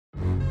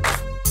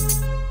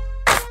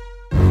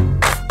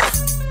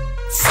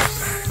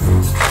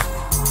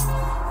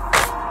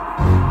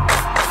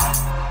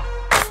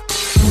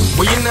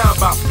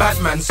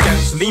Badman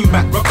Skank. Lean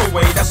back, rock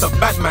away, that's a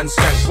Badman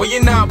Skank. What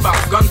you know about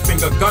gun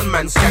finger,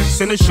 gunman skanks?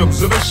 In the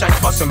shops with a shank,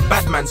 bustin'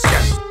 Badman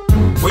Skank.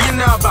 What you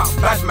know about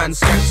Badman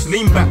Skank?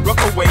 Lean back, rock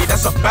away,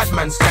 that's a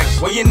Badman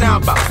Skank. What you know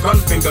about gun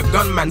finger,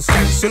 gunman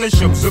skanks? In the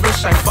shops with a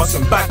shank,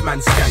 bustin'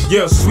 Badman Skank.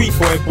 Yeah, sweet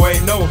boy,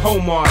 no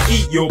homo, I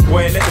eat your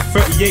boy. Let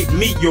the 38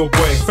 meet your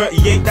boy.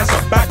 38, that's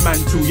a Badman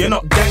too. You're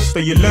not gangster,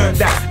 you learned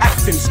that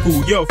acting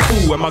school. You're a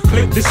fool, and my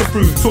clip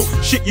disapprove. Talk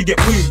shit, you get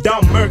moved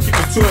down murky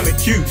for 2 in the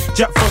queue.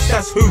 Jack Frost,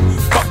 that's who.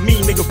 Fuck me,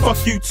 nigga, fuck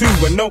you too.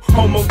 And no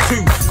homo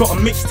too. Got a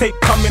mixtape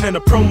coming and a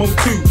promo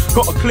too.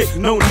 Got a click,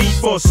 no need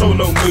for a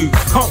solo move.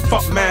 Can't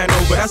fuck man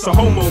over, that's a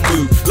homo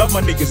move. Love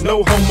my niggas,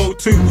 no homo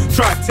too.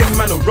 Try 10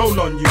 man or roll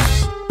on you.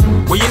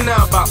 What you know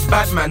about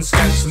Badman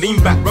Skanks?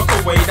 Lean back, rock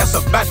away, that's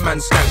a Badman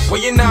Skank.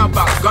 What you know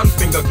about gun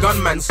finger,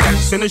 gunman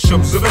skanks? In the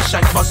shops with a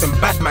shank, bustin'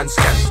 Badman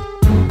Skank.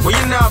 What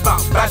you know about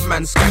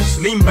Badman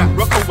Skanks? Lean back,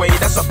 rock away,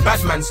 that's a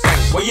Badman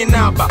Skank. What you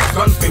know about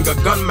gun finger,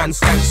 gunman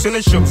skanks? In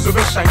the shops with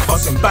a shank,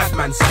 bustin'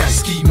 Badman Skank.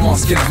 Ski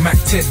mask in a Mac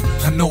 10.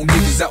 I know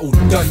niggas that all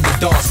done the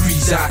dance.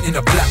 Freeze out in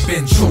a black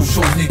Benz.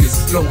 Show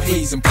niggas, blow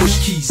haze and push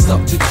keys.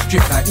 Stuck to the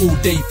strip like all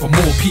day for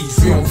more peace.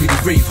 We don't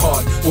really rave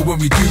hard, but when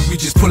we do, we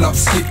just pull up,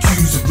 skip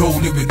queues and roll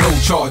it with no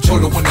charge. All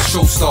when the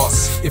show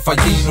starts. If I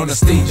ain't on the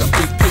stage, I'm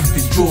big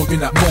pimpin',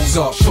 drawing like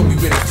Mozart. Show me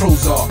where the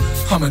pros are.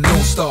 I'm a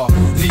no-star.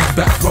 Lean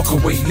back, rock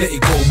away, let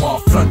it go, ma.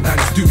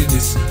 Frontlinerz doing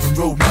this. From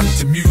road money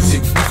to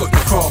music, we got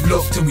the crowd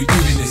locked and we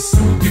doing this.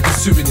 We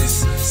pursuing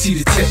this. See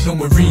the techno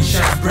marine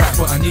shine bright,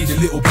 but I need a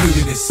little blue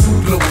in this.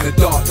 Glow in the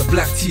dark, the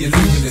black tea and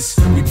luminous.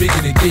 We big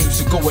in the game,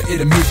 so go ahead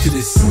and move to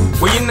this.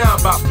 What you know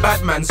about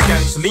Badman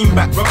Skanks? Lean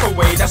back, rock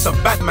away, that's a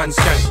Badman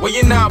Skank. What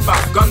you know about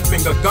gun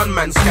finger,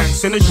 gunman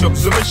skanks? In the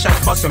shops with a shank,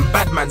 bustin'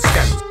 Badman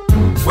Skank.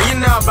 What you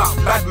know about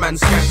Badman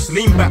Skanks?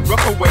 Lean back,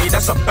 rock away,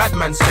 that's a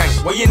Badman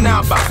Skank. What you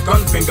know about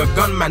gun finger,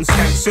 gunman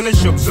skanks? In the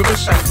shops with a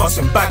shank,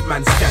 bustin'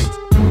 Badman Skank.